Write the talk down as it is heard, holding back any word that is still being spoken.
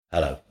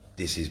Hello,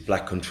 this is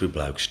Black Country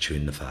Blokes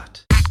Chewing the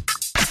Fat.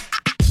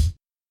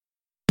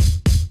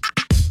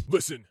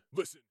 Listen.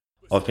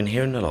 I've been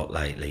hearing a lot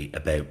lately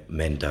about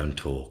men don't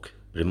talk,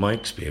 but in my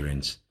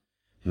experience,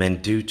 men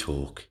do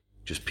talk,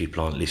 just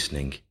people aren't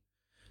listening.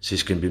 So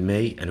it's going to be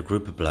me and a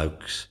group of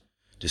blokes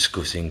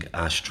discussing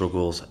our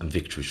struggles and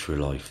victories through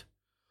life.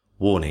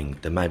 Warning,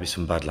 there may be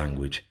some bad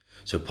language,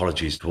 so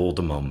apologies to all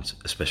the moms,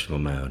 especially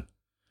my own.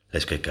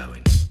 Let's get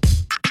going.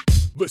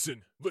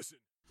 Listen.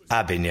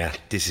 Abinya,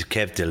 this is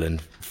Kev Dillon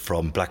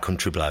from Black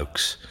Country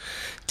Blokes.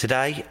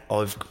 Today,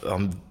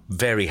 I'm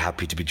very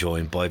happy to be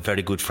joined by a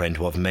very good friend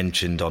who I've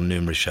mentioned on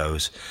numerous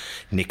shows,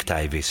 Nick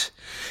Davis.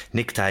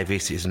 Nick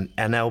Davis is an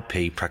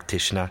NLP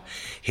practitioner,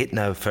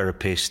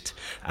 hypnotherapist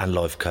and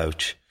life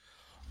coach.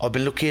 I've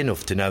been lucky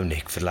enough to know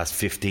Nick for the last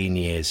 15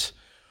 years.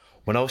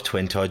 When I was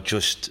 20, I'd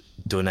just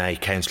done a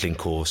counselling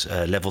course,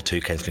 a level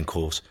 2 counselling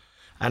course,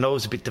 and I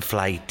was a bit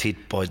deflated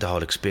by the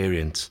whole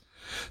experience.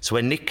 So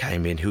when Nick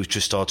came in, he was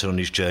just starting on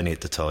his journey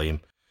at the time,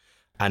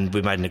 and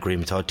we made an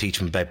agreement. I'd teach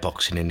him about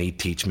boxing and he'd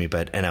teach me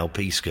about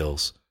NLP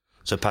skills.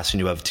 So passing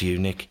you over to you,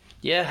 Nick.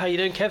 Yeah, how you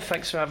doing, Kev?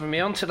 Thanks for having me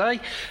on today.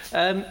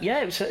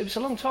 It was a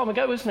long time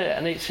ago, wasn't it?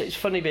 And it's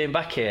funny being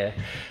back here.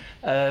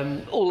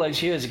 All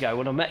those years ago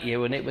when I met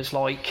you, and it was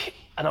like,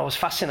 and I was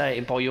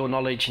fascinated by your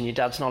knowledge and your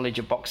dad's knowledge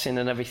of boxing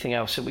and everything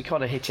else. So we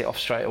kind of hit it off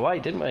straight away,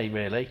 didn't we,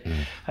 really?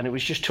 And it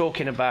was just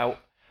talking about,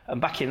 and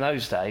back in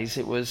those days,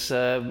 it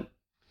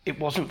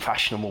wasn't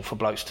fashionable for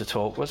blokes to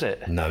talk, was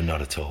it? No,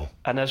 not at all.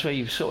 And as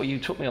you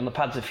took me on the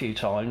pads a few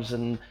times,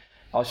 and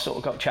I sort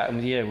of got chatting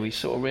with you, we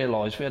sort of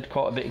realised we had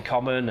quite a bit in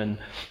common,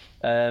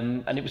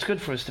 and it was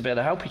good for us to be able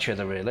to help each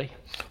other, really.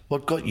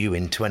 What got you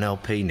into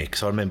NLP, Nick?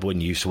 'Cause I remember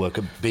when you used to work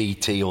at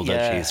BT all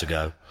those years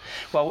ago.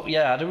 Well,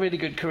 yeah, I had a really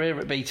good career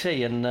at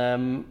BT,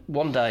 and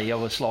one day I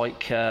was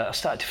like, I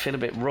started to feel a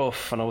bit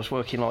rough, and I was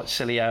working like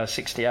silly hours,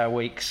 60-hour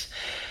weeks.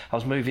 I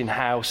was moving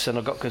house, and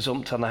I got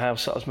gazumped on the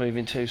house that I was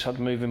moving to, so I had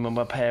to move in with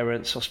my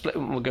parents. I split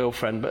with my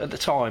girlfriend, but at the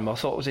time I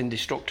thought I was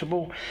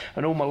indestructible,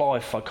 and all my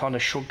life I kind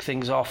of shrugged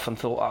things off and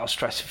thought,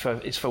 stress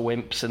is for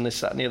wimps and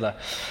this, that and the other.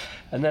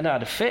 And then I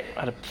had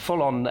a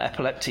full-on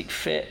epileptic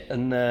fit,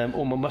 and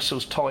all my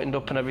muscles tightened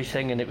up and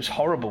everything, and it was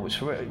horrible. It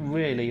was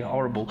really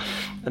horrible.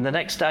 And the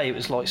next day, it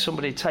was like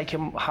somebody had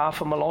taken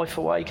half of my life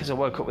away, because I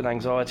woke up with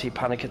anxiety,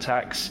 panic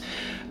attacks.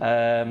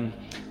 I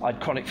had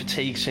chronic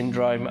fatigue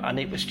syndrome, and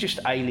it was just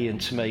alien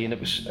to me. And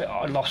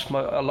I lost a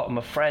lot of my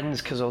friends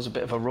because I was a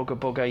bit of a rugger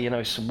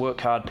bugger, so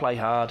work hard, play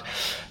hard.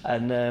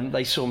 And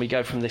they saw me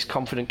go from this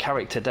confident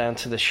character down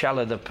to the shell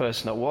of the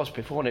person I was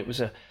before, and it was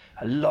a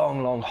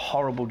long,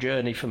 horrible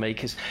journey for me,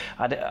 because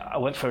I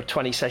went for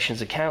 20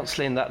 sessions of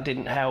counselling. That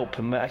didn't help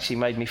and actually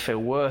made me feel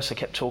worse. I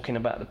kept talking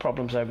about the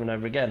problems over and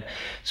over again.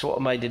 So what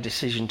I made the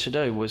decision to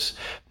do was,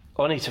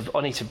 I need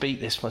to beat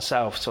this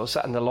myself. So I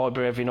sat in the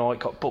library every night,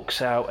 got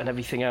books out and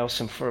everything else,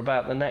 and for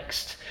about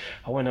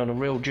I went on a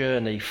real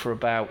journey for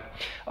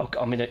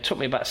it took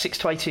me about 6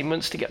 to 18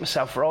 months to get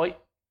myself right.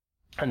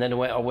 And then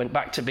I went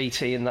back to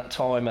BT in that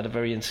time, had a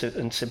very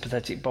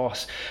unsympathetic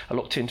boss. I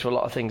looked into a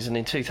lot of things, and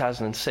in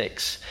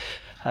 2006,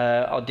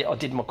 I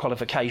did my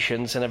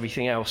qualifications and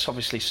everything else,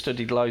 obviously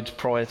studied loads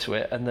prior to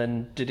it, and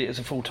then did it as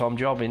a full-time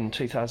job in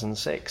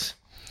 2006.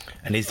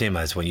 And isn't it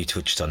amazing when you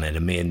touched on it,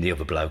 and me and the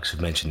other blokes have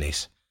mentioned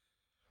this,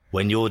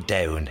 when you're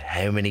down,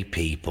 how many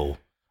people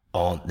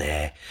aren't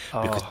there?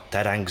 Because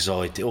that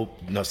anxiety,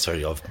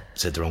 I've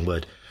said the wrong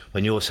word.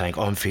 When you're saying,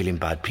 I'm feeling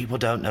bad, people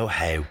don't know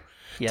how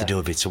to do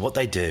with it. So what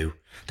they do,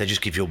 they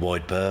just give you a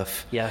wide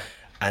berth. Yeah.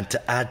 And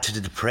to add to the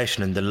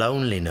depression and the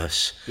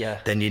loneliness,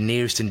 then your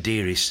nearest and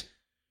dearest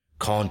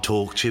can't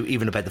talk to you,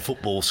 even about the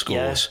football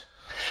scores. Yeah.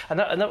 And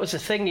that was the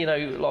thing,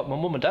 like my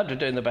mum and dad were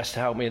doing their best to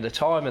help me at the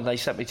time, and they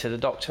sent me to the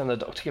doctor, and the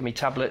doctor gave me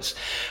tablets.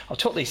 I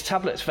took these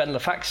tablets,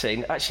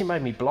 venlafaxine, actually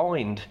made me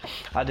blind.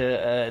 I had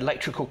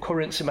electrical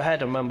currents in my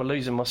head. I remember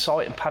losing my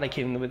sight and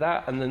panicking with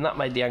that, and then that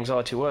made the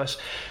anxiety worse.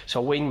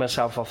 So I weaned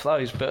myself off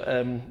those. But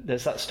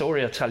there's that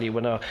story I tell you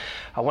when I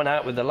went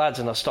out with the lads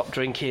and I stopped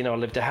drinking. I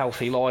lived a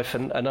healthy life,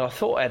 and I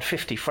thought I had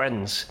 50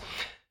 friends.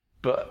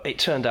 But it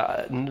turned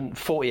out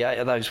 48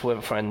 of those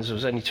weren't friends. There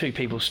was only 2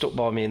 people stuck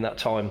by me in that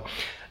time.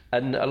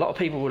 And a lot of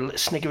people were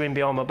sniggering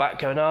behind my back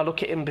going,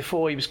 look at him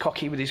before, he was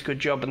cocky with his good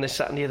job and this,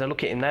 that and the other,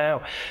 look at him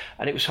now.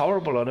 And it was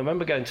horrible. And I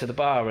remember going to the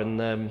bar,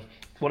 and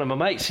one of my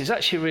mates, he's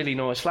actually a really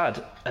nice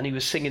lad, and he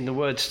was singing the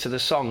words to the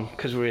song,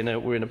 because we're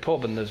in a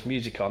pub and there's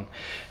music on,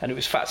 and it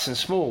was Fats and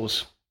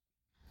Smalls.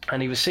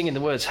 And he was singing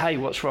the words, hey,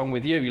 what's wrong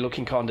with you? You're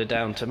looking kind of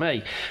down to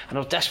me. And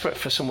I was desperate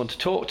for someone to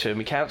talk to.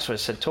 My counsellor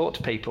said, talk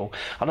to people.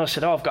 And I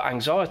said, I've got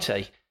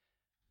anxiety.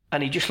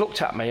 And he just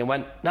looked at me and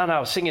went, no, I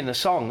was singing the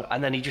song.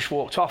 And then he just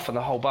walked off, and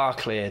the whole bar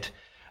cleared.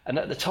 And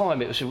at the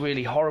time, it was a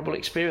really horrible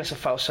experience. I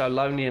felt so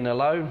lonely and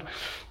alone.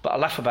 But I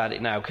laugh about it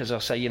now because I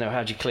say, you know,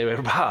 how do you clear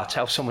a bar?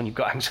 Tell someone you've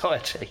got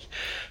anxiety.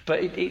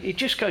 But it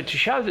just goes to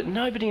show that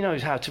nobody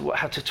knows how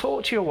to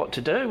talk to you or what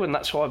to do, and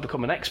that's why I've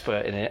become an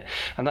expert in it.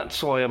 And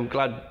that's why I'm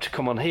glad to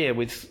come on here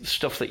with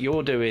stuff that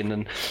you're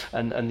doing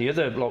and the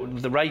other,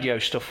 like the radio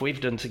stuff we've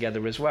done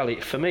together as well.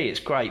 For me, it's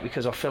great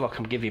because I feel like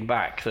I'm giving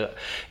back. That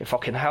if I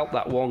can help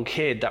that one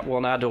kid, that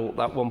one adult,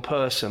 that one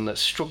person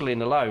that's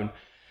struggling alone.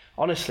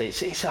 Honestly,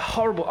 it's a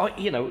horrible,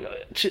 you know,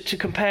 to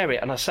compare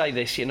it, and I say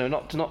this, you know,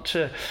 not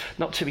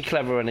to be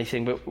clever or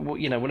anything, but,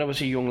 you know, when I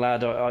was a young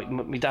lad,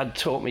 my dad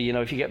taught me, you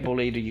know, if you get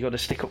bullied, you got to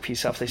stick up for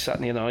yourself, this, that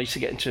and the other. I used to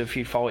get into a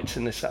few fights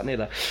and this, that and the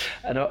other.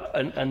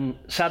 And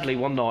sadly,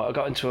 one night I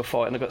got into a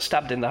fight and I got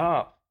stabbed in the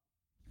heart.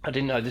 I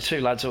didn't know the two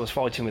lads I was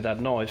fighting with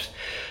had knives,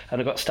 and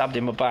I got stabbed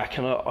in my back,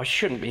 and I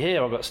shouldn't be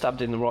here. I got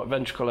stabbed in the right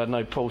ventricle. I had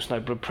no pulse, no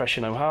blood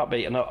pressure, no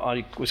heartbeat, and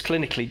I was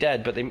clinically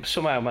dead, but they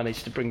somehow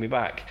managed to bring me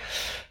back.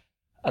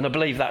 And I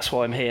believe that's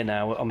why I'm here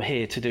now. I'm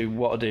here to do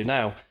what I do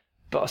now.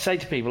 But I say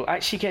to people,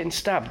 actually getting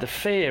stabbed, the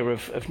fear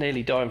of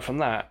nearly dying from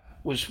that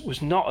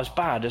was not as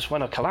bad as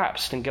when I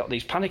collapsed and got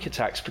these panic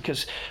attacks,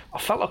 because I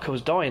felt like I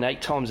was dying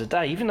 8 times a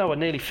day. Even though I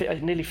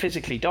nearly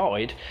physically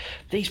died,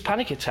 these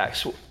panic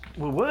attacks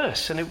were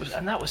worse.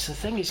 And that was the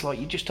thing. It's like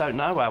you just don't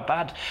know how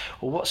bad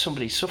or what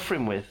somebody's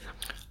suffering with.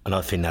 And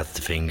I think that's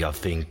the thing. I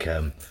think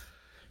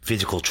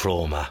physical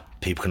trauma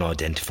people can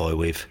identify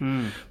with.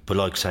 But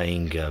like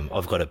saying,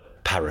 I've got a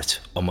parrot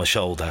on my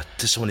shoulder,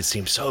 to someone it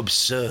seems so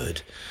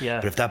absurd.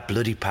 Yeah. But if that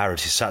bloody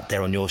parrot is sat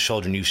there on your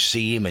shoulder and you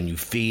see him and you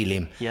feel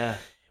him, yeah,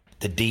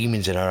 the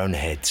demons in our own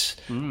heads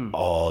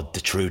are the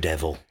true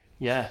devil.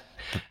 Yeah.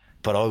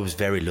 But I was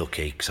very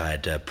lucky because I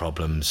had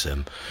problems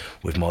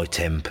with my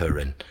temper,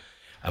 and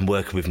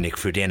working with Nick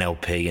through the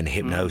NLP and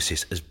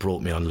hypnosis has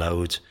brought me on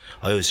loads.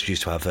 I always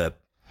used to have a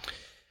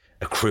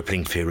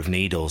crippling fear of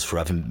needles for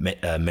having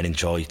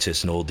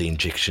meningitis and all the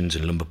injections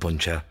and lumbar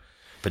puncture.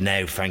 But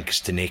now, thanks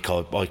to Nick,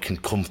 I can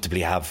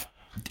comfortably have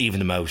even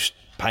the most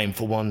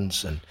painful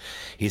ones, and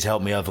he's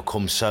helped me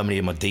overcome so many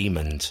of my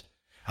demons.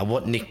 And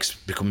what Nick's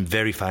become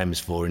very famous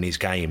for in his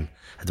game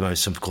at the moment is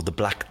something called the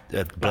Black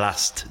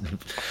Blast.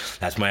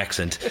 That's my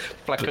accent.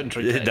 Black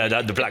Country.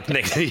 The Black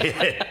technique.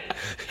 Yeah.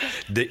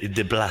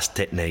 The Blast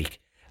technique.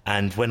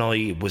 And when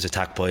I was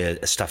attacked by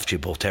a Staffordshire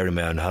Bull Terrier in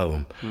my own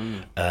home,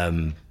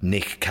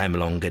 Nick came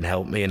along and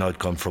helped me, and I'd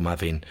gone from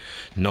having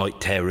night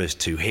terrors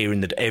to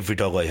hearing that every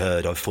dog I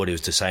heard, I thought it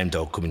was the same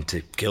dog coming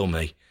to kill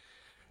me.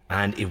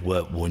 And it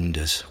worked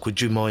wonders.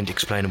 Could you mind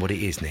explaining what it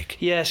is, Nick?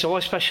 Yeah, so I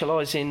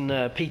specialise in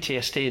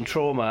PTSD and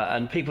trauma,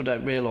 and people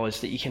don't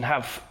realise that you can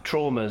have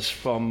traumas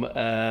from,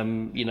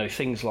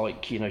 things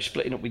like,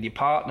 splitting up with your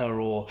partner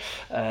or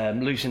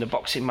losing a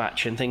boxing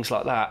match and things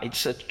like that.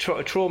 It's a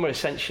trauma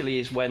essentially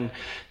is when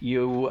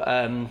you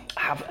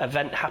have an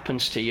event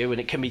happens to you, and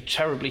it can be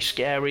terribly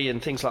scary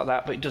and things like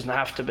that, but it doesn't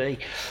have to be.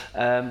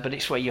 But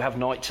it's where you have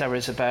night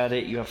terrors about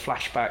it, you have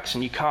flashbacks,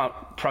 and you can't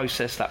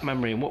process that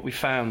memory. And what we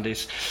found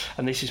is,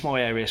 and this is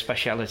my area of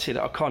speciality,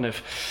 that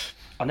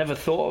I never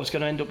thought I was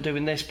going to end up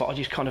doing this, but I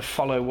just kind of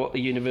follow what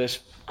the universe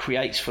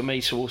creates for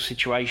me, so all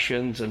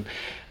situations and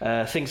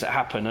things that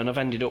happen, and I've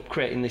ended up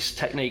creating this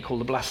technique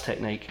called the Blast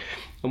technique.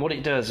 And what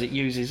it does, it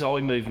uses eye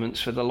movements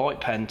for the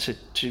light pen to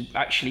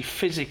actually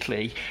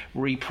physically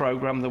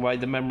reprogram the way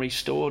the memory's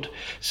stored.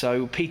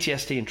 So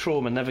PTSD and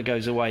trauma never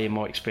goes away in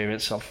my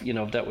experience. I've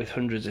dealt with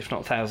hundreds, if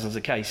not thousands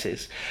of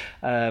cases,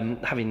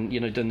 having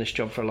done this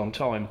job for a long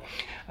time.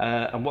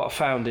 And what I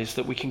found is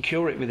that we can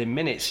cure it within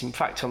minutes. In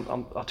fact,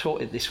 I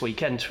taught it this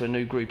weekend to a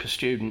new group of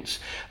students,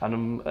 and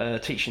I'm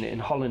teaching it in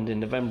Holland in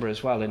November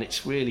as well, and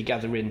it's really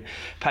gathering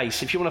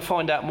pace. If you want to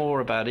find out more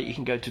about it, you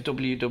can go to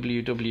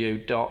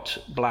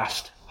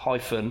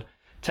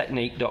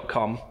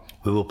www.blast-technique.com.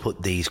 We will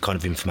put these kind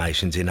of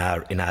informations in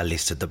our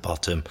list at the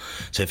bottom.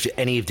 So if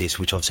any of this,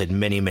 which I've said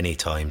many, many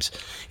times,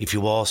 if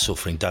you are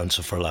suffering, don't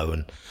suffer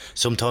alone.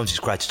 Sometimes it's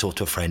great to talk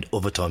to a friend,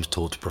 other times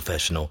talk to a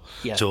professional.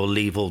 Yeah. So I'll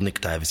leave all Nick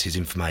Davis's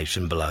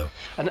information below.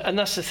 And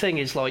that's the thing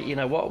is,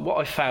 what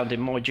I found in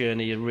my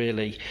journey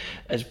really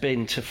has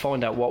been to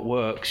find out what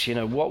works,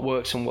 what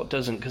works and what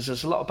doesn't, because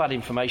there's a lot of bad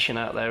information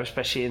out there,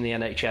 especially in the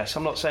NHS.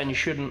 I'm not saying you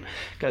shouldn't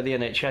go to the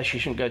NHS, you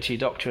shouldn't go to your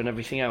doctor and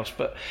everything else,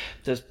 but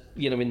there's,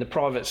 in the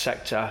private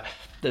sector,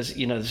 there's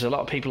a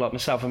lot of people like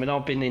myself. I mean,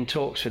 I've been in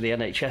talks with the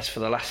NHS for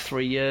the last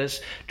 3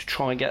 years to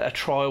try and get a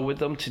trial with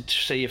them to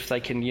see if they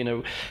can,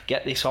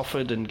 get this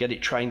offered and get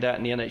it trained out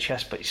in the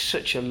NHS. But it's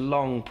such a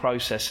long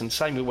process. And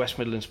same with West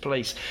Midlands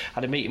Police. I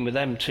had a meeting with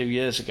them 2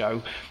 years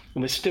ago,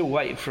 and we're still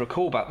waiting for a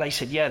call back. They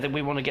said, yeah, then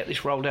we want to get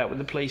this rolled out with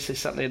the police,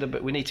 this, that and the other,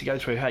 but we need to go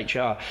through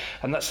HR.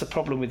 And that's the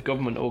problem with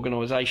government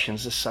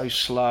organisations. They're so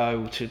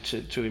slow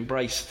to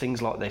embrace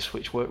things like this,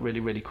 which work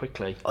really, really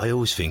quickly. I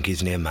always think,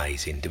 isn't it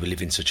amazing that we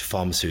live in such a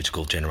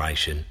pharmaceutical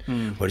generation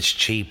where it's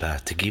cheaper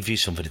to give you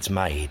something that's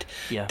made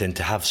than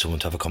to have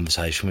someone to have a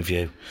conversation with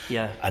you.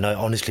 Yeah. And I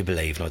honestly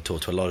believe, and I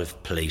talk to a lot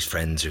of police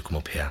friends who come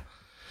up here,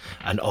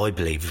 and I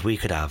believe if we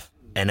could have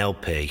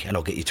NLP, and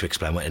I'll get you to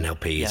explain what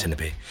NLP is in a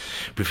bit,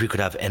 but if we could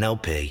have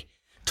NLP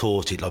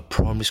taught it like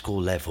primary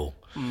school level.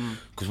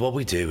 Because what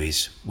we do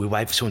is we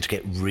wait for someone to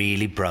get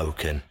really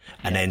broken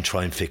and then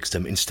try and fix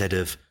them, instead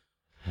of,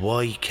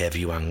 why, Kev, are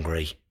you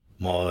angry?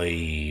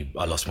 I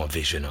lost my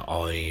vision.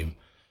 I'm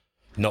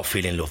not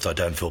feeling loved. I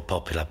don't feel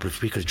popular. But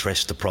if we could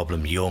address the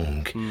problem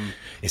young,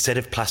 instead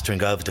of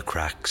plastering over the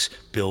cracks,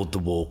 build the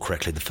wall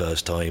correctly the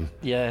first time.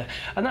 Yeah,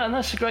 and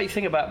that's the great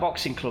thing about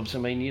boxing clubs. I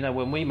mean, you know,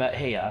 when we met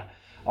here,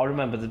 I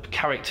remember the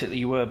character that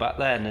you were back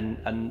then,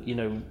 and you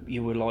know,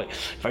 you were like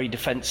very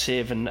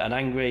defensive and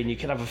angry, and you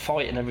could have a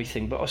fight and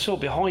everything. But I saw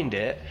behind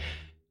it,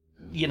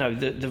 you know,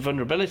 the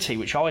vulnerability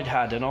which I'd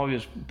had, and I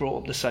was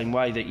brought up the same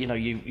way, that, you know,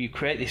 you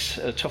create this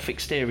tough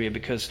exterior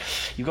because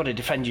you've got to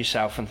defend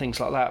yourself and things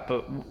like that.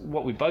 But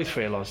what we both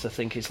realised, I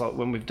think, is like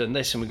when we've done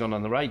this and we've gone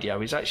on the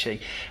radio, is actually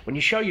when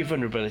you show your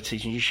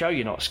vulnerabilities and you show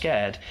you're not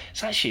scared,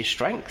 it's actually a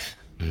strength.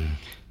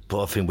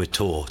 But I think we're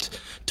taught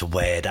to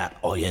wear that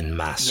iron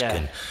mask,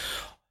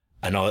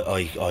 and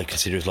I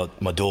consider it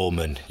like my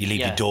doorman. You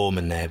leave your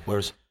doorman there,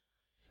 whereas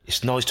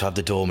it's nice to have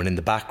the doorman in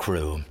the back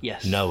room,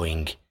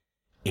 knowing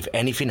if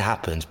anything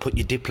happens, put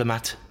your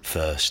diplomat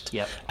first,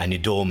 and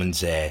your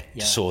doorman's there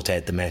to sort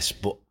out the mess.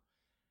 But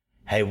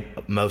how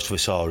most of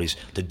us are is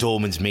the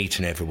doorman's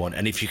meeting everyone,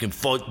 and if you can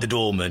fight the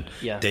doorman,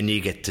 then you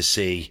get to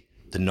see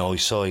the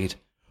nice side.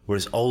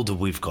 Whereas older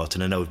we've got,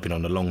 and I know we've been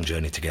on a long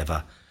journey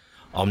together,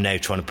 I'm now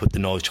trying to put the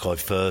nice guy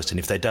first, and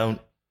if they don't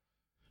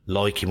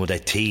like him or they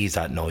tease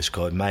that nice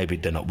guy, maybe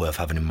they're not worth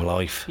having in my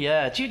life.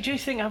 Yeah. Do you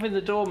think having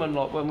the doorman,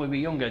 like when we were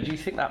younger, do you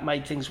think that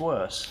made things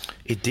worse?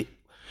 It did.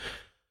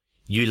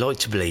 You like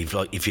to believe,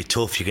 like, if you're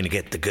tough, you're going to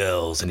get the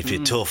girls, and if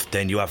you're tough,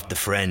 then you have the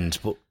friends.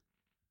 But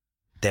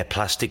they're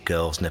plastic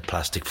girls and they're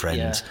plastic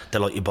friends.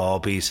 They're like your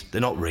Barbies. They're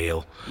not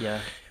real.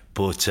 Yeah.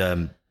 But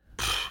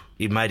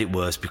it made it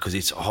worse because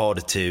it's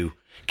harder to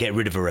get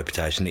rid of a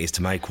reputation than it is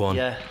to make one.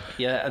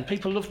 Yeah, and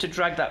people love to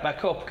drag that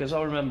back up, because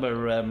I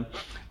remember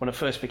when I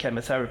first became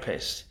a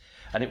therapist,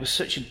 and it was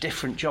such a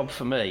different job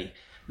for me,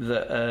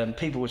 that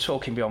people were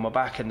talking behind my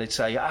back, and they'd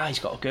say, he's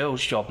got a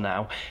girl's job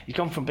now. He's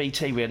gone from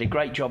BT, we had a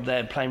great job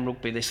there playing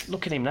rugby.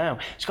 Look at him now.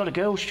 He's got a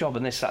girl's job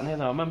and this, that and the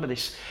other. I remember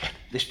this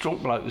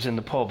drunk bloke was in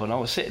the pub, and I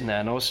was sitting there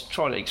and I was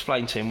trying to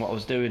explain to him what I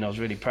was doing. I was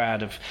really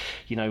proud of,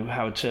 you know,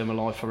 how I'd turned my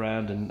life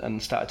around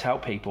and started to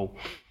help people.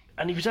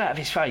 And he was out of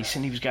his face,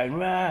 and he was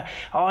going,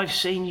 I've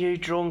seen you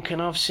drunk,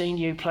 and I've seen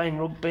you playing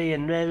rugby,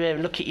 and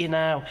look at you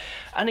now.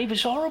 And he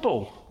was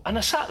horrible. And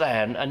I sat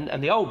there,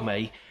 and the old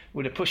me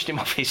would have pushed him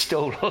off his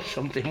stool or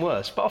something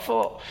worse. But I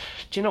thought,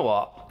 do you know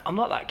what? I'm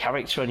not that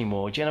character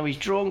anymore. Do you know, he's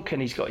drunk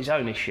and he's got his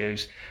own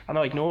issues. And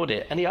I ignored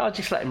it. And I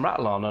just let him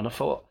rattle on, and I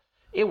thought,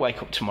 he'll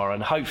wake up tomorrow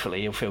and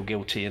hopefully he'll feel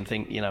guilty and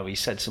think, you know, he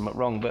said something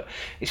wrong. But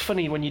it's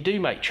funny, when you do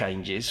make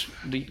changes,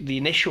 the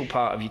initial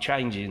part of your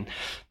changing,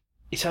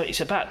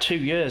 it's about 2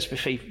 years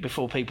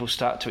before people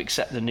start to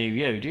accept the new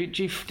you. Did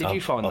you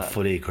find that? I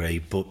fully agree,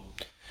 but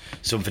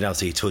something else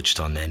he touched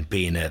on then,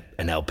 being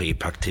an LP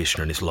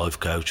practitioner and his life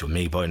coach, or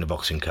me being a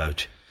boxing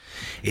coach,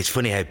 it's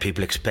funny how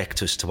people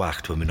expect us to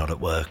act when we're not at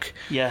work.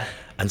 Yeah.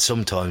 And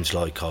sometimes,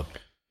 like, I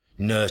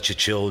nurture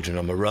children,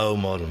 I'm a role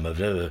model,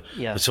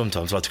 but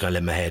sometimes I like to go and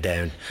let my hair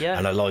down,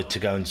 and I like to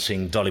go and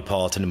sing Dolly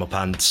Parton in my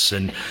pants,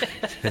 and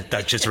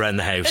that's just around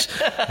the house.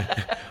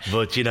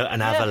 But, you know,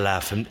 and have a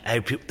laugh, and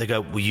how people, they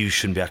go, well, you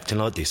shouldn't be acting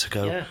like this. I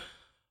go,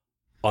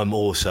 I'm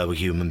also a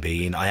human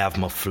being. I have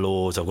my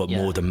flaws. I've got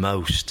more than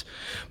most.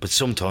 But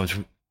sometimes,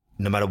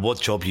 no matter what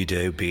job you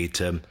do, be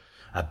it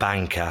a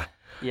banker,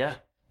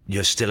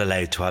 you're still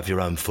allowed to have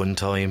your own fun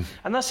time.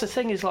 And that's the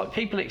thing, is like,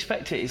 people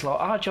expect it. It's like,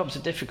 our jobs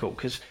are difficult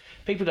because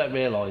people don't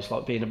realise,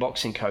 like, being a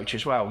boxing coach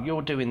as well,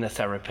 you're doing the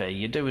therapy,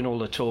 you're doing all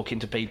the talking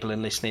to people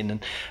and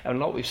listening, and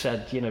like we've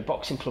said, you know,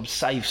 boxing clubs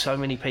save so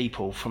many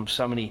people from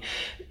so many,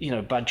 you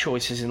know, bad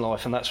choices in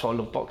life, and that's why I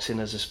love boxing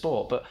as a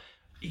sport. But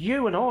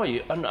you and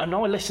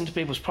I listen to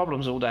people's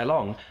problems all day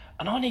long,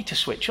 and I need to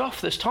switch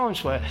off. There's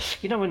times where,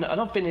 you know, and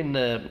I've been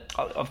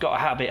I've got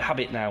a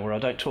habit now where I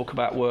don't talk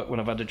about work when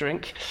I've had a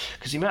drink,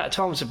 because the amount of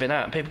times I've been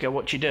out and people go,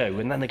 what do you do?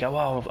 And then they go,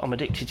 I'm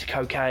addicted to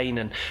cocaine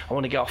and I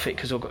want to get off it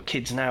because I've got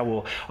kids now,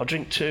 or I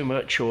drink too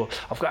much, or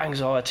I've got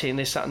anxiety and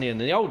this, that and the other.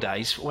 In the old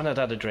days, when I'd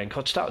had a drink,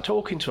 I'd start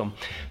talking to them.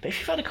 But if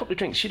you've had a couple of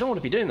drinks, you don't want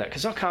to be doing that,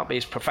 because I can't be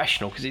as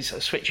professional, because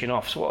it's switching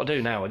off. So what I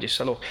do now, I just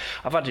say, look,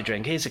 I've had a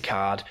drink, here's a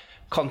card,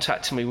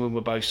 contact me when we're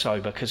both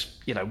sober, because,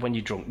 you know, when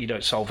you're drunk you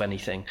don't solve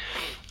anything,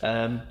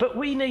 but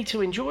we need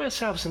to enjoy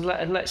ourselves and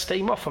let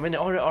steam off. I mean,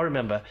 I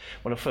remember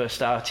when I first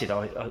started,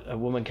 a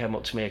woman came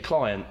up to me, a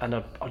client, and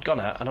I'd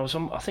gone out and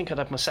I think I'd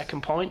had my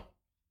second pint,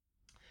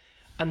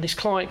 and this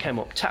client came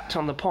up, tapped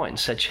on the pint and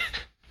said,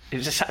 it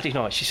was a Saturday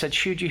night, she said,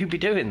 should you be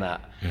doing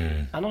that?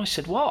 And I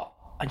said, what?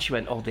 And she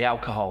went, the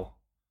alcohol.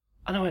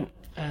 And I went,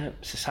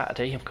 It's a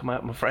Saturday, I've come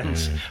out with my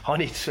friends, I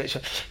need to switch.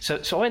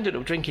 So I ended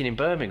up drinking in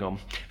Birmingham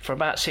for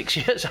about 6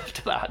 years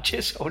after that,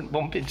 just I wouldn't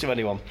bump into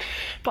anyone.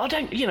 But I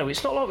don't,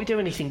 it's not like we do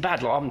anything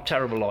bad. Like, I'm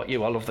terrible like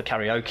you, I love the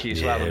karaoke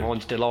as well, and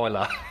mine's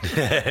Delilah.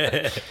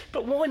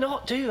 But why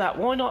not do that?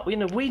 Why not?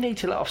 We need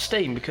to let off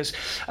steam,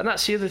 and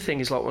that's the other thing,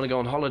 is like when I go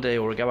on holiday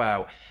or I go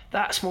out,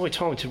 that's my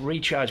time to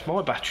recharge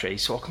my battery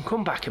so I can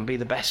come back and be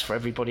the best for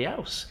everybody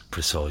else.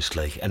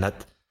 Precisely. And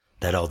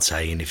that old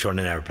saying, if you're on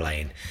an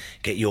aeroplane,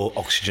 get your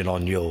oxygen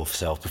on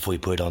yourself before you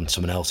put it on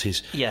someone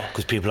else's. Yeah.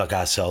 Because people like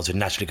ourselves would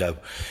naturally go,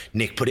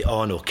 Nick, put it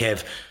on, or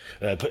Kev,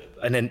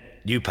 and then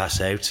you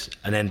pass out,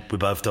 and then we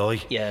both die.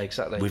 Yeah,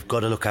 exactly. We've got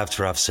to look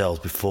after ourselves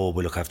before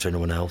we look after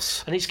anyone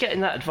else. And it's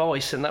getting that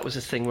advice, and that was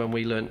the thing when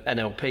we learned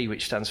NLP,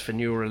 which stands for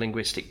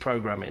Neuro-Linguistic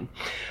Programming.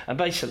 And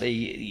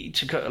basically,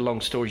 to cut a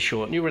long story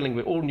short,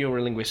 all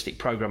neuro-linguistic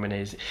programming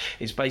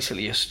is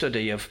basically a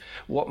study of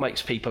what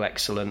makes people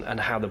excellent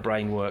and how the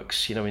brain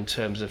works, in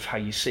terms of how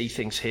you see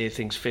things, hear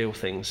things, feel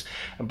things,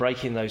 and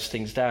breaking those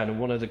things down. And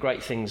one of the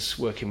great things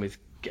working with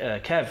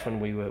Kev, when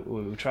we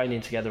were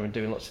training together and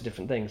doing lots of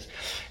different things,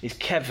 is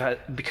Kev,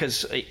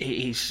 because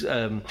he's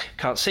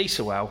can't see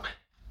so well,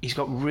 he's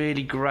got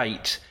really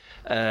great,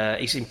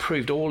 he's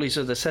improved all his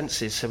other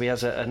senses, so he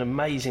has an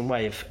amazing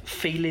way of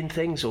feeling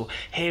things or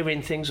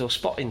hearing things or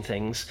spotting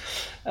things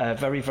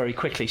very, very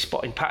quickly,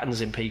 spotting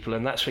patterns in people.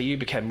 And that's where you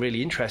became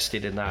really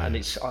interested in that. And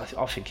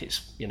I think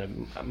it's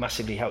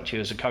massively helped you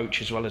as a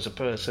coach as well as a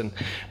person,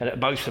 and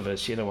both of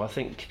us. I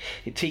think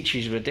it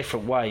teaches you a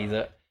different way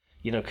that,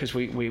 because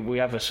we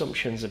have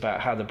assumptions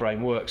about how the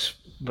brain works,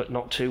 but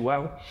not too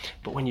well.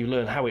 But when you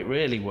learn how it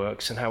really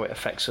works and how it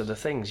affects other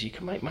things, you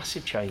can make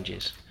massive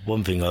changes.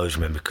 One thing I always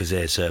remember, because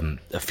there's a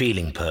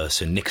feeling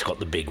person, Nick's got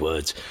the big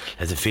words,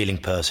 there's a feeling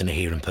person, a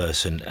hearing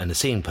person, and a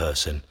seeing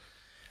person.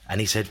 And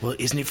he said, well,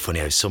 isn't it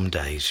funny how some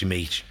days you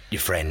meet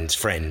your friend's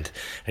friend,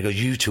 and go,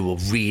 you two will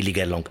really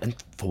get along, and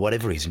for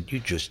whatever reason, you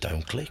just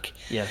don't click.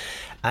 Yeah.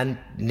 And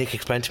Nick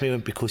explained to me,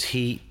 because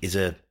he is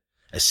a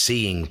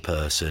seeing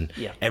person.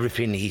 Yeah.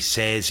 Everything he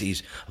says,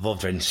 he's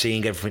involved in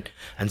seeing everything,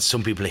 and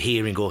some people are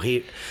hearing or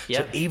hear. Yeah.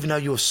 So even though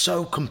you're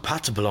so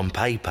compatible on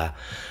paper,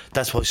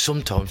 that's why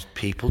sometimes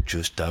people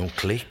just don't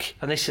click.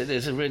 And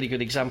there's a really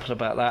good example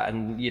about that.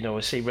 And I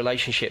see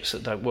relationships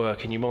that don't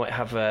work, and you might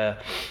have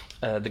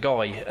the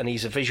guy, and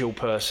he's a visual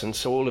person,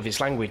 so all of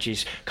his language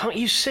is, can't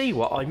you see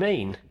what I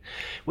mean?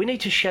 We need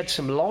to shed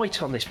some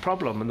light on this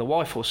problem. And the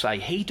wife will say,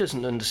 he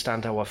doesn't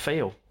understand how I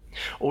feel,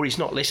 or he's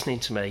not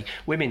listening to me.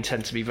 Women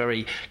tend to be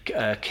very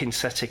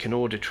kinesthetic and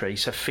auditory,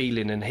 so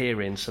feeling and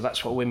hearing. So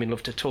that's why women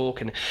love to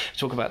talk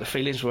about the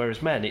feelings,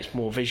 whereas men, it's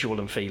more visual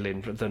and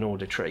feeling than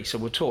auditory. So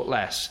we'll talk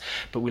less,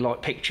 but we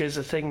like pictures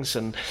of things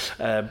and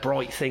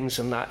bright things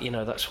and that.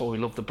 That's why we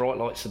love the bright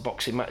lights, the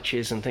boxing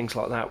matches and things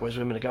like that, whereas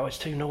women go, it's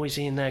too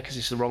noisy in there, because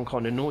it's the wrong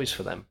kind of noise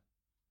for them.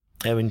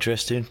 How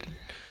interesting.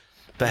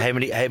 But how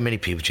many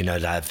people do you know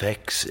that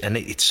affects? And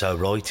it's so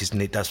right,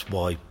 isn't it? That's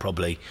why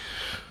probably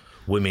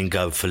women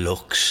go for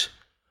looks,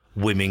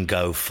 women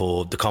go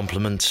for the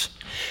compliments.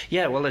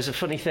 Yeah, well, there's a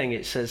funny thing.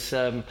 It says,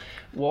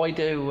 why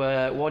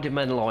do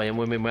men lie and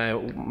women wear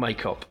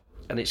makeup?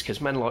 And it's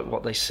because men like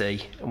what they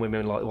see and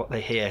women like what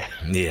they hear.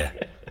 Yeah.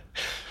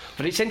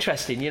 But it's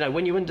interesting,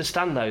 when you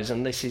understand those,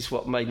 and this is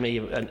what made me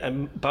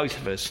and both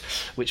of us,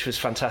 which was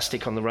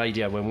fantastic on the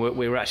radio when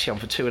we were actually on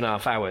for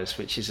 2.5 hours,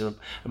 which is a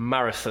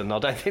marathon. I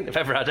don't think they've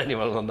ever had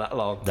anyone on that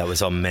long. That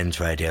was on men's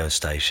radio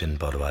station,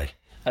 by the way.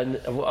 And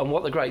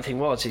what the great thing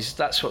was is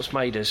that's what's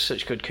made us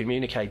such good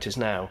communicators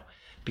now,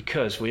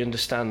 because we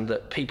understand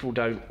that people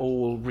don't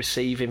all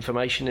receive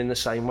information in the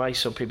same way.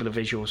 Some people are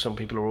visual, some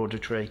people are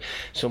auditory,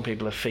 some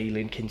people are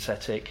feeling,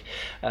 kinesthetic.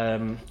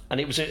 And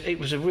it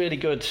was a really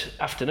good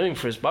afternoon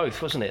for us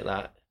both, wasn't it,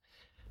 that?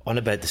 On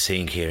about the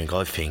seeing, hearing,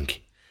 I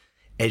think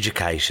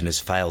education has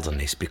failed on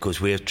this, because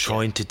we are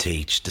trying to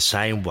teach the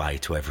same way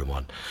to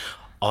everyone.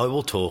 I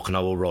will talk and I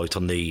will write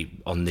on the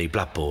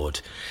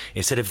blackboard,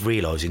 instead of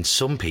realising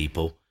some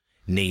people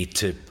need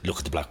to look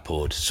at the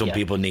blackboard. Some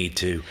people need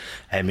to,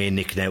 me and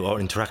Nick now are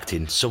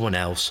interacting. Someone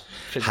else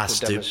Physical has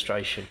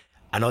demonstration.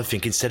 And I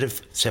think instead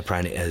of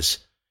separating it as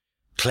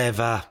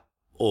clever,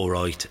 all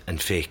right,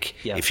 and thick,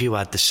 if you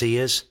had the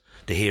seers,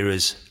 the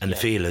hearers and the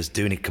feelers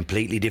doing it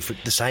completely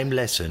different, the same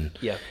lesson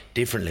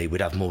differently, we'd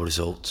have more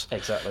results.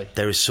 Exactly.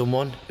 There is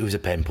someone who's a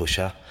pen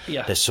pusher.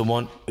 Yeah. There's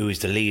someone who is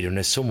the leader, and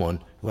there's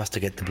someone who has to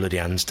get the bloody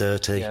hands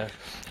dirty. Yeah.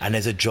 And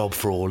there's a job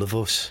for all of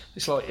us.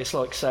 It's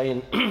like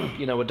saying,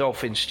 a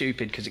dolphin's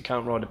stupid because it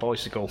can't ride a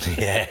bicycle.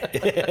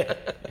 Yeah.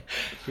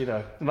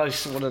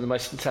 One of the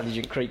most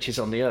intelligent creatures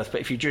on the earth.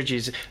 But if you judge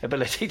his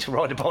ability to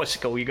ride a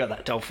bicycle, you got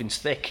that dolphin's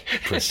thick.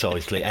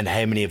 Precisely. And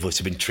how many of us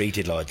have been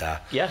treated like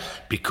that? Yeah.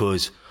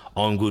 Because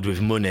I'm good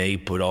with money,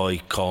 but I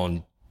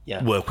can't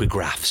work with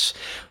graphs.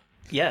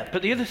 Yeah,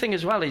 but the other thing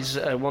as well is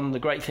the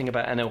great thing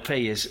about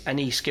NLP is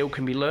any skill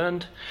can be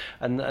learned,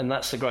 and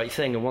that's the great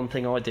thing. And one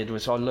thing I did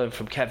was I learned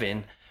from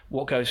Kevin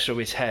what goes through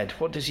his head.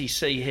 What does he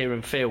see, hear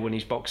and feel when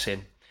he's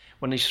boxing?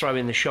 when he's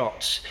throwing the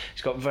shots,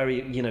 he's got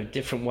very,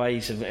 different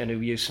ways of, and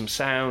he'll use some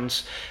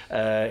sounds,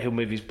 he'll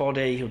move his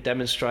body, he'll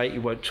demonstrate, he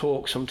won't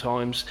talk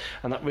sometimes,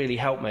 and that really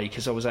helped me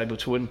because I was able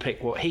to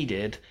unpick what he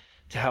did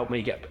to help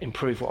me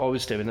improve what I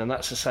was doing. And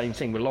that's the same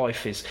thing with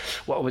life. Is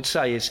what I would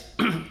say is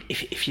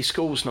if your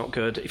school's not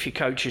good, if your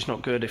coach is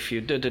not good, if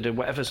your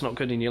whatever's not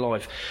good in your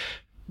life,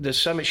 there's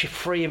so much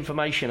free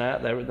information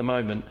out there at the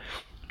moment.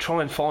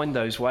 Try and find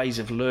those ways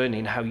of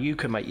learning how you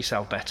can make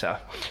yourself better.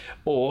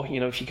 Or,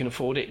 if you can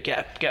afford it,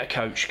 get a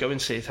coach, go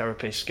and see a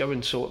therapist, go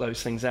and sort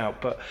those things out.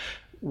 But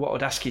what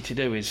I'd ask you to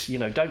do is,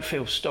 don't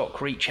feel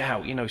stuck, reach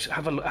out,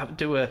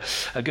 do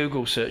a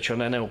Google search on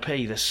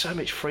NLP. There's so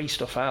much free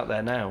stuff out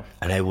there now.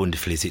 And how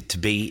wonderful is it to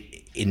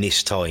be in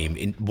this time?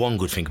 One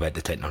good thing about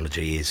the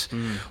technology is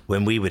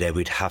when we were there,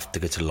 we'd have to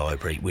go to the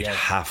library, we'd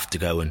have to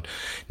go, and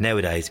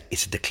nowadays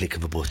it's at the click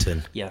of a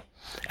button. Yeah.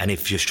 And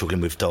if you're struggling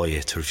with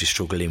diet or if you're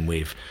struggling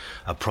with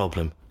a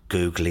problem,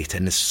 Google it,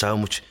 and there's so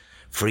much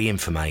free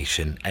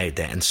information out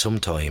there. And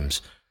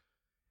sometimes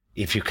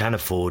if you can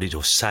afford it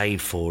or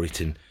save for it,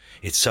 and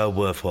it's so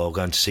worthwhile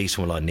going to see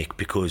someone like Nick,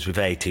 because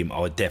without him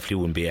I definitely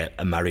wouldn't be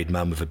a married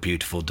man with a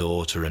beautiful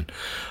daughter, and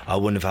I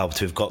wouldn't have able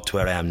to have got to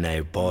where I am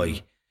now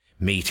by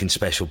meeting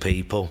special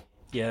people.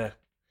 Yeah.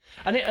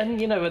 And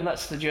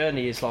that's the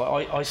journey. Is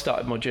like I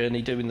started my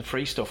journey doing the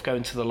free stuff,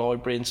 going to the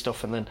library and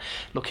stuff, and then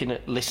looking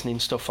at listening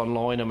stuff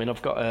online. I mean,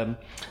 I've got a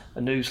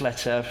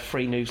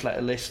free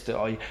newsletter list that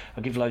I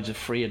give loads of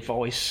free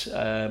advice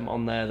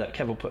on there. That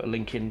Kev will put a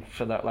link in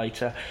for that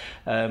later.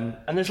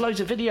 And there's loads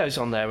of videos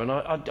on there, and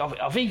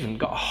I've even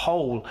got a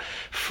whole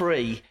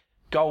free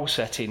goal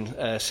setting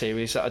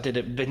series that I did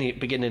at the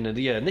beginning of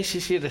the year. And this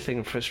is the other thing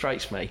that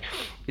frustrates me,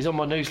 is on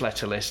my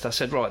newsletter list I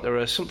said, right, there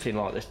are something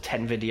like there's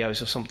 10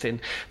 videos or something,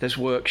 there's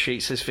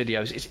worksheets, there's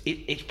videos.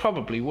 It's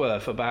probably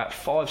worth about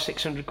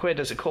 500-600 quid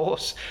as a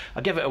course.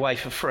 I give it away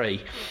for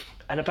free,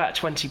 and about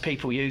 20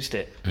 people used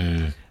it.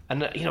 And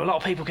a lot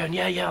of people going,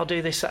 yeah, I'll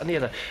do this, that and the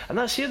other. And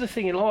that's the other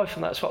thing in life,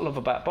 and that's what I love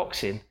about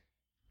boxing.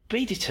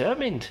 Be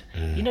determined.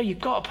 You've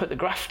got to put the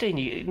graft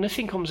in.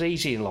 Nothing comes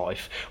easy in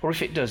life, or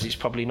if it does, it's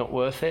probably not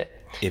worth it.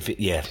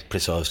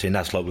 Precisely. And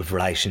that's like with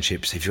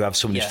relationships. If you have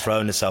someone who's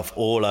throwing herself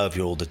all over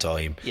you all the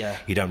time,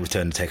 you don't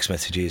return the text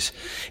messages.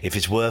 If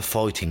it's worth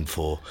fighting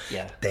for,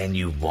 then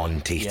you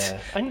want it. Yeah.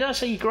 And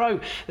that's how you grow.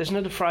 There's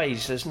another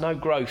phrase, there's no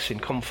growth in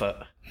comfort.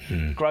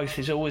 Growth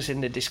is always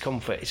in the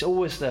discomfort. It's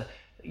always I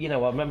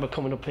remember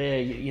coming up here,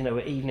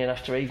 evening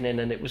after evening,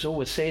 and it was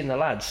always seeing the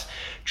lads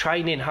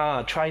training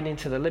hard, training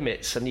to the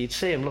limits, and you'd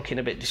see them looking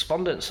a bit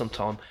despondent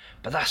sometimes,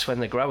 but that's when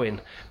they're growing.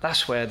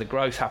 That's where the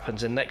growth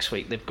happens, and next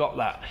week they've got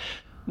that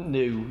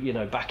new,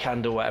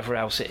 backhand or whatever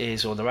else it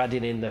is, or they're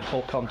adding in the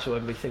hook onto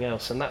everything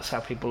else, and that's how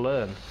people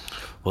learn.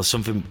 Well,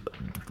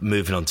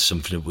 moving on to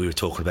something that we were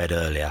talking about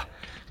earlier,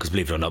 because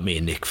believe it or not, me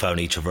and Nick phone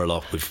each other a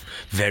lot with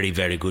very,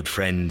 very good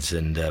friends,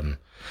 and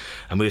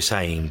we were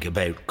saying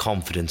about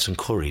confidence and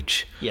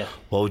courage. Yeah.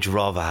 What would you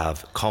rather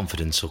have,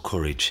 confidence or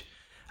courage?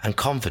 And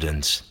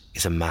confidence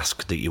is a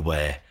mask that you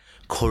wear.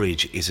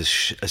 Courage is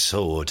a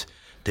sword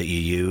that you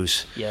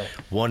use. Yeah.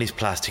 One is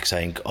plastic,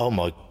 saying, oh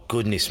my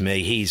goodness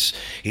me, he's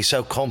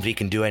so confident he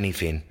can do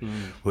anything.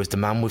 Whereas the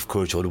man with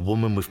courage, or the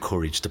woman with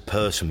courage, the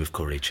person with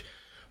courage,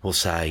 will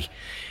say,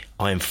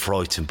 I am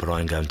frightened, but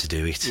I'm going to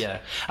do it. Yeah,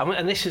 and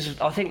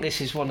I think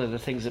this is one of the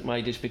things that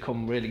made us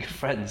become really good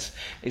friends,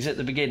 is at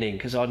the beginning,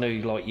 because I knew,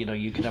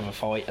 you could have a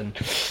fight and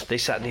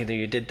this, that and the other,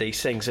 you did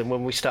these things, and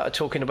when we started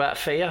talking about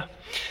fear,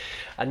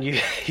 and you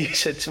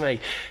said to me,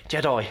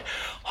 Jedi,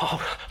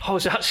 I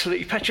was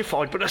absolutely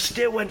petrified, but I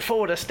still went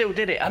forward, I still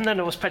did it, and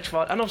then I was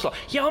petrified, and I was like,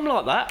 yeah, I'm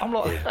like that,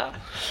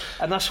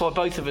 and that's why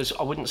both of us,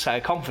 I wouldn't say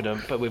are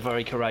confident, but we're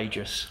very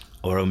courageous.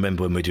 Or I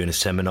remember when we were doing a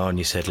seminar and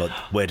you said,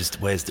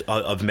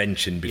 I've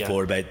mentioned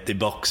before about the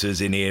boxers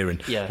in here,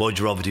 and what would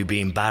you rather do, be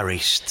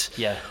embarrassed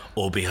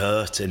or be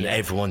hurt? And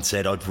everyone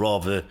said, I'd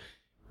rather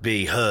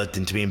be hurt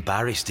than to be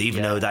embarrassed,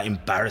 even though that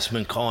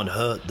embarrassment can't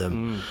hurt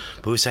them.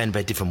 But we're saying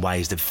about different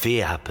ways that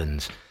fear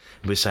happens.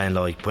 We're saying,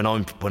 when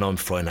I'm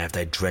frightened, I have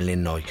the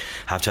adrenaline, I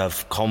have to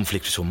have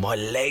conflict with someone,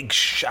 my legs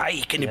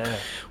shake,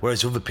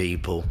 whereas other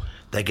people,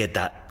 they get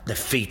that their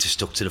feet are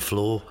stuck to the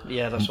floor.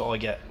 Yeah, that's what I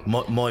get.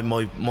 My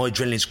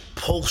adrenaline's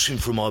pulsing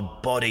through my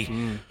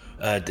body.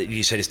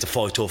 You said it's the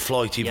fight or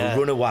flight. Either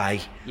run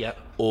away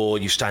or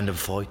you stand and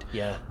fight.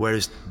 Yeah.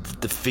 Whereas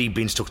the feet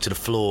being stuck to the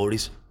floor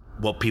is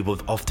what people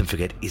often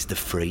forget, is the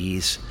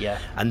freeze. Yeah.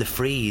 And the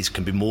freeze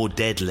can be more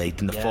deadly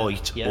than the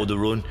fight or the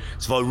run.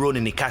 So if I run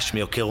and he catch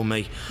me or kill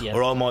me,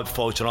 or I might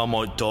fight and I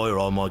might die or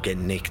I might get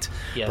nicked.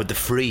 Yeah. But the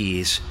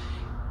freeze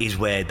is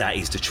where that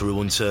is the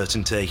true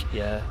uncertainty.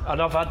 Yeah,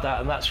 and I've had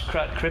that, and that's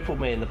crippled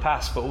me in the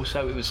past, but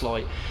also it was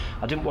like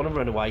I didn't want to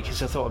run away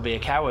because I thought I'd be a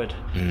coward.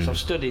 So I've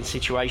stood in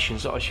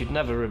situations that I should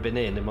never have been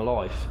in my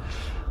life,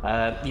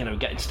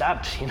 getting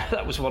stabbed.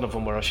 That was one of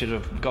them where I should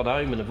have gone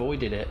home and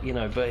avoided it.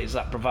 But it's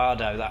that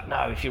bravado that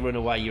no, if you run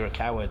away, you're a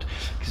coward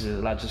because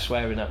the lads are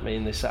swearing at me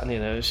and this, that, and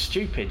it's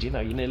stupid. You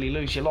nearly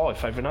lose your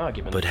life over an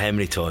argument. But how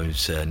many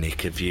times,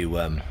 Nick, have you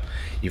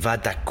you've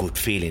had that good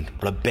feeling?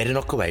 Well, I better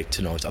not go out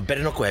tonight. I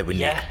better not go out with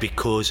Nick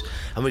because,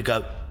 and we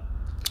go,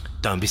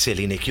 don't be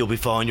silly, Nick. You'll be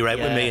fine. You're out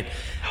with me,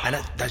 and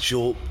that's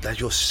your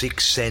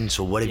sixth sense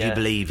or whatever you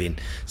believe in,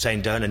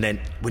 saying don't. And then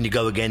when you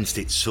go against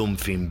it,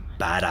 something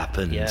bad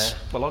happens. Yeah.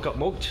 Well, I got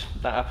mugged.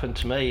 That happened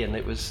to me, and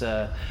it was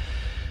a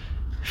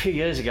few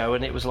years ago.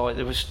 And it was like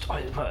there was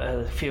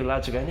a few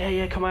lads were going,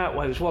 yeah, come out.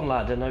 Well, it was one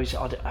lad, and I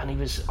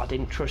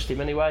didn't trust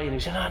him anyway. And he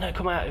said, no,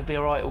 come out. It'll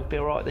be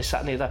all right. This, that,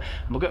 and the other.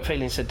 And my gut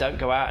feeling said, don't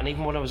go out. And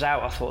even when I was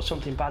out, I thought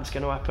something bad's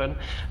going to happen.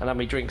 And had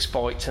my drink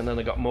spiked, and then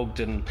I got mugged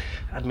and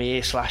had my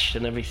ear slashed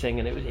and everything.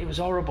 And it was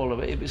horrible.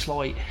 It was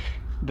like.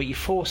 But you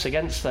force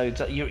against those.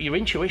 Your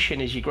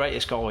intuition is your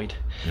greatest guide,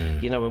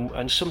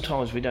 and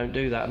sometimes we don't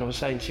do that. And I was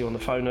saying to you on the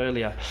phone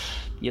earlier,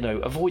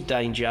 avoid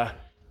danger,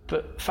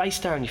 but face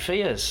down your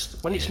fears.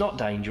 When it's not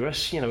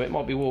dangerous, it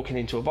might be walking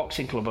into a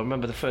boxing club. I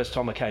remember the first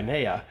time I came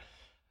here,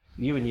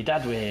 you and your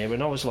dad were here,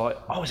 and I was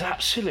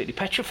absolutely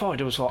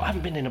petrified. I was like, I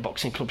haven't been in a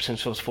boxing club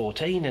since I was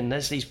 14, and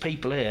there's these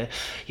people here,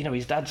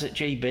 his dad's at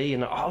GB,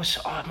 and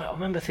I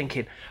remember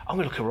thinking, I'm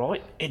going to look a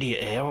right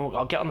idiot here.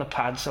 I'll get on the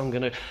pads, they're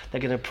going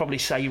to probably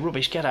say, you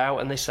rubbish, get out,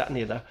 and this, that, and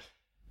the other.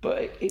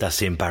 But that's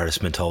the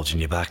embarrassment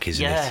holding you back,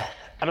 isn't it? Yeah,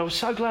 and I was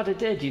so glad I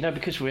did,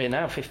 because we're here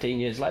now 15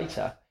 years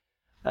later.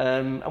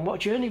 And what a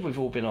journey we've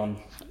all been on.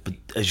 But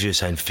as you're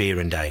saying, fear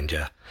and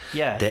danger.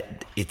 Yeah.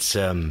 It's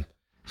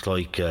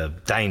like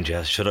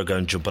danger. Should I go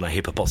and jump on a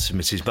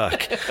hippopotamus's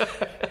back?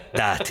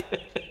 That,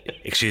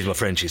 excuse my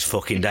French, is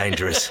fucking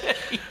dangerous.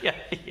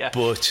 Yeah.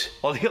 But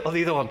or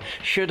the other one,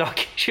 should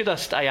I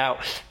stay out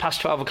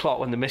past 12 o'clock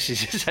when the missus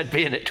said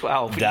being at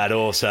 12? That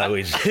also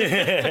is.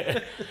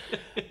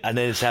 And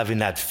then it's having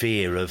that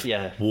fear of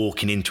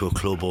walking into a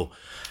club, or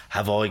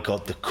have I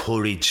got the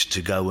courage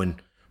to go and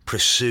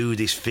pursue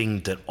this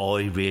thing that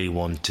I really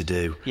want to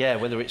do? Yeah,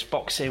 whether it's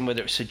boxing,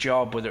 whether it's a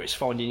job, whether it's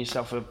finding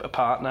yourself a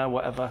partner,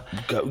 whatever.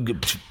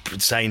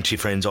 Saying to your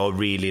friends, I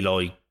really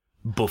like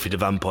Buffy the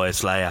Vampire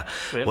Slayer.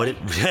 Really?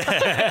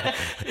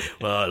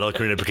 Well, I like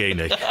her in a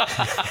bikini.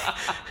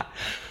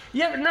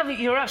 Yeah, but no,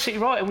 you're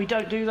absolutely right, and we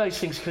don't do those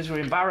things because we're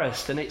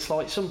embarrassed, and it's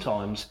like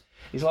sometimes...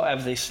 It's like I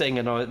have this thing,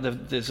 and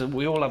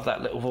we all have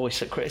that little voice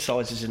that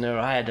criticises in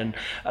our head, and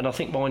I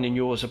think mine and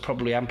yours are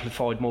probably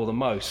amplified more than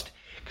most,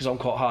 because I'm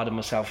quite hard on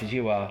myself as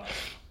you are.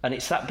 And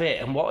it's that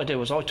bit, and what I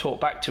do is I talk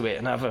back to it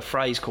and have a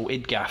phrase called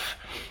idgaff,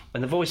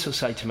 and the voice will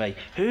say to me,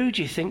 who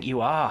do you think you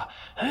are?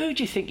 Who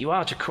do you think you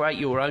are to create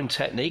your own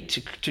technique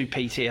to do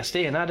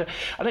PTSD? And I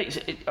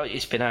know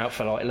it's been out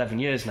for like 11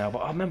 years now, but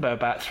I remember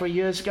about 3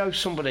 years ago,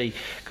 somebody,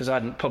 because I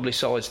hadn't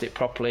publicised it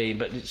properly,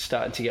 but it's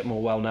starting to get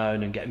more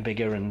well-known and getting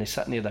bigger and this,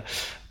 that and the other.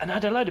 And I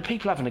had a load of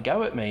people having a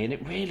go at me,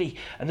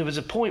 and there was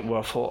a point where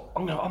I thought,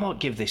 I might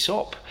give this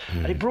up.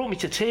 And it brought me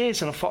to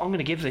tears, and I thought, I'm going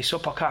to give this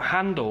up. I can't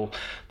handle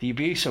the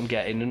abuse I'm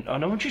getting, and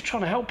I'm just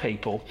trying to help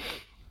people.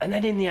 And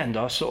then in the end,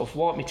 I sort of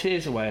wiped my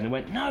tears away and I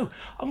went, no,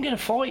 I'm going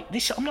to fight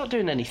this. I'm not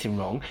doing anything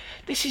wrong.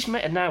 This is me.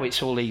 And now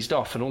it's all eased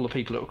off, and all the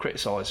people that were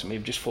criticising me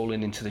have just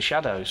fallen into the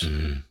shadows.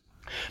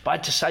 But I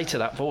had to say to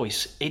that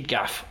voice,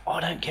 idgaff,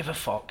 I don't give a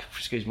fuck,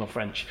 excuse my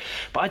French.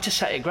 But I had to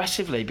say it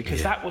aggressively,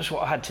 because that was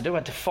what I had to do. I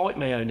had to fight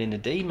my own inner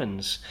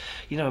demons.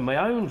 My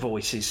own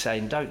voices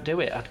saying, don't do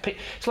it.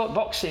 It's like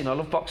boxing. I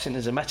love boxing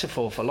as a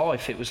metaphor for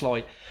life. It was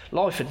like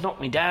life had knocked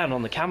me down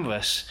on the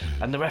canvas,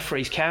 and the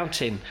referee's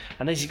counting.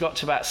 And as he got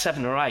to about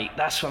 7 or 8,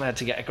 that's when I had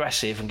to get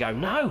aggressive and go,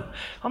 no,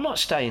 I'm not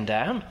staying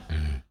down.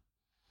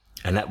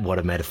 And that, what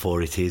a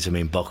metaphor it is. I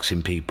mean,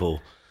 boxing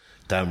people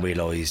don't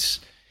realise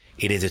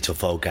it is a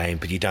tough old game,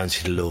 but you don't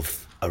see the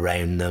love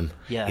around them.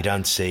 Yeah. You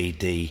don't see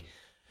the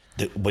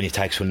when you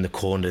take someone in the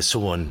corner,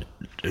 someone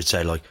would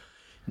say like,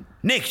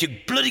 Nick, you're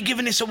bloody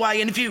giving this away,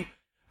 and if you...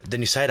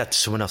 Then you say that to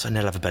someone else and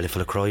they'll have a belly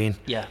full of crying.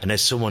 Yeah. And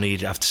there's someone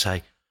you'd have to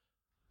say,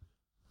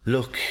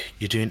 look,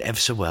 you're doing ever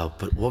so well,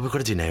 but what we've got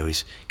to do now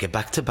is get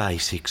back to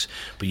basics.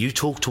 But you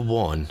talk to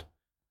one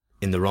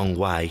in the wrong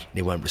way, and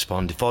he won't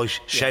respond. If I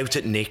shout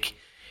at Nick,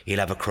 he'll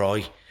have a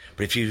cry.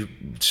 But if you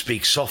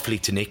speak softly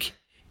to Nick,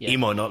 he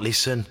might not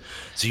listen.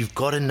 So you've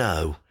got to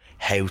know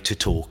how to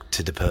talk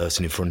to the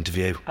person in front of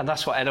you. And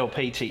that's what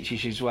NLP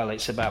teaches you as well.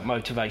 It's about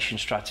motivation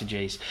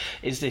strategies.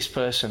 Is this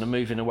person a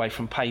moving away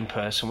from pain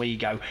person where you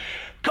go,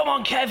 come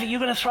on, Kev, you're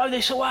going to throw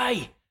this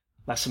away?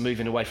 That's a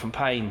moving away from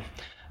pain.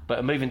 But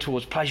a moving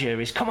towards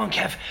pleasure is, come on,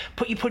 Kev,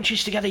 put your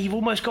punches together. You've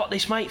almost got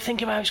this, mate.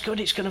 Think of how good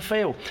it's going to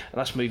feel. And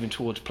that's moving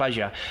towards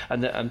pleasure.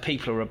 And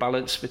people are a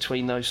balance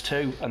between those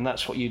two. And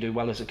that's what you do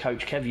well as a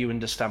coach, Kev. You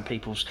understand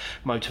people's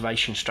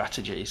motivation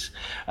strategies.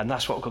 And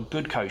that's what a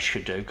good coach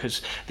should do.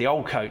 Because the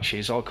old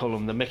coaches, I call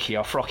them the Mickey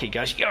off Rocky,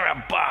 goes, you're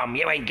a bum.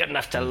 You ain't good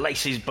enough to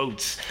lace his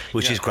boots.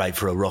 Which is great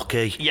for a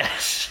Rocky.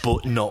 Yes.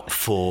 But not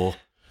for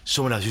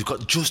someone else who's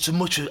got just as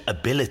much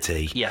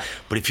ability. Yeah.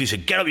 But if you say,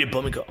 get up your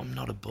bum, and go, I'm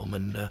not a bum.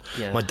 And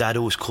my dad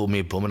always called me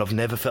a bum, and I've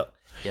never felt...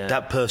 Yeah.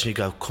 That person, you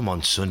go, come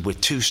on, son,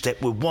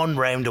 we're one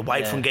round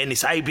away from getting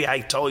this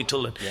ABA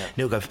title. And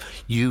he'll go,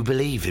 you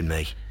believe in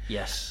me?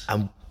 Yes.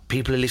 And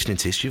people are listening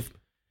to this.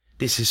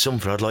 This is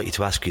something I'd like you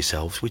to ask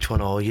yourselves. Which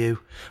one are you?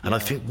 And I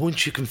think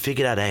once you can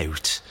figure that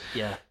out,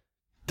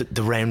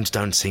 the rounds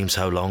don't seem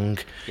so long.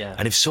 Yeah.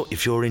 And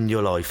if you're in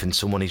your life and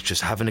someone is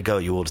just having a go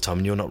at you all the time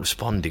and you're not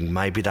responding,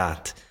 maybe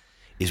that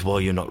is why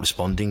you're not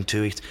responding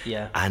to it.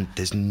 Yeah. And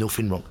there's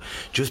nothing wrong.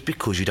 Just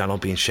because you don't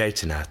like being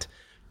shouted at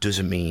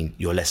doesn't mean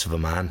you're less of a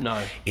man.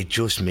 No. It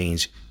just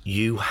means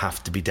you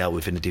have to be dealt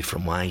with in a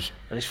different way.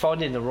 And it's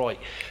finding the right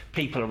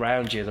people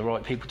around you, the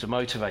right people to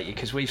motivate you,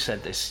 because we've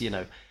said this,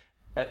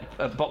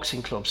 at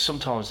boxing clubs,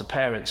 sometimes the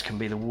parents can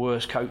be the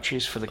worst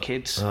coaches for the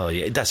kids. Oh,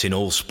 yeah, that's in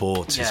all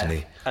sports, isn't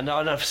it? And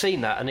I've seen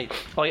that, and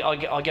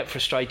I get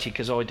frustrated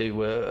because I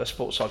do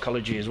sports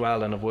psychology as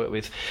well, and I've worked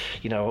with,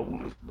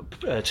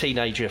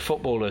 teenager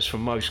footballers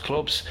from most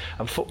clubs,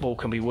 and football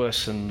can be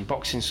worse than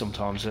boxing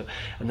sometimes.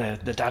 And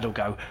the dad will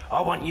go,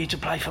 I want you to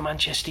play for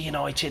Manchester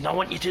United, and I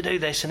want you to do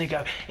this, and he'll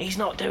go, he's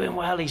not doing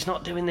well, he's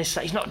not doing this,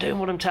 he's not doing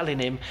what I'm telling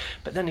him.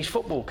 But then his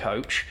football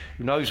coach,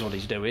 who knows what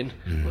he's doing,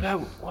 will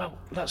go, well,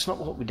 that's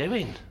not what we're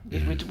doing.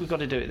 We've got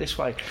to do it this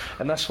way.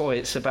 And that's why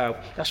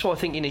I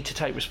think you need to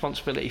take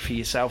responsibility for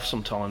yourself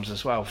sometimes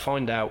as well.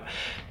 Find out,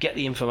 get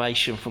the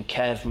information from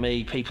Kev,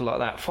 me, people like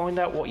that. Find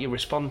out what you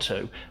respond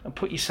to and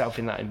put yourself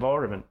in that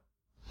environment.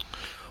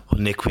 Well,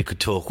 Nick, we could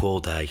talk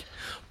all day,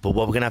 but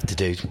what we're going to have to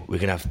do, we're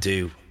going to have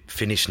to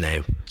finish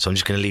now. So I'm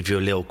just going to leave you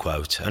a little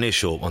quote, only a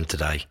short one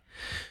today.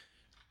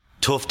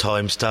 Tough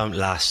times don't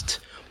last,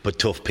 but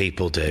tough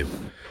people do.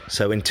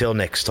 So until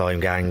next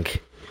time, gang,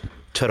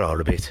 ta-ra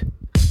a bit.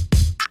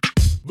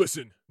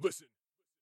 Listen.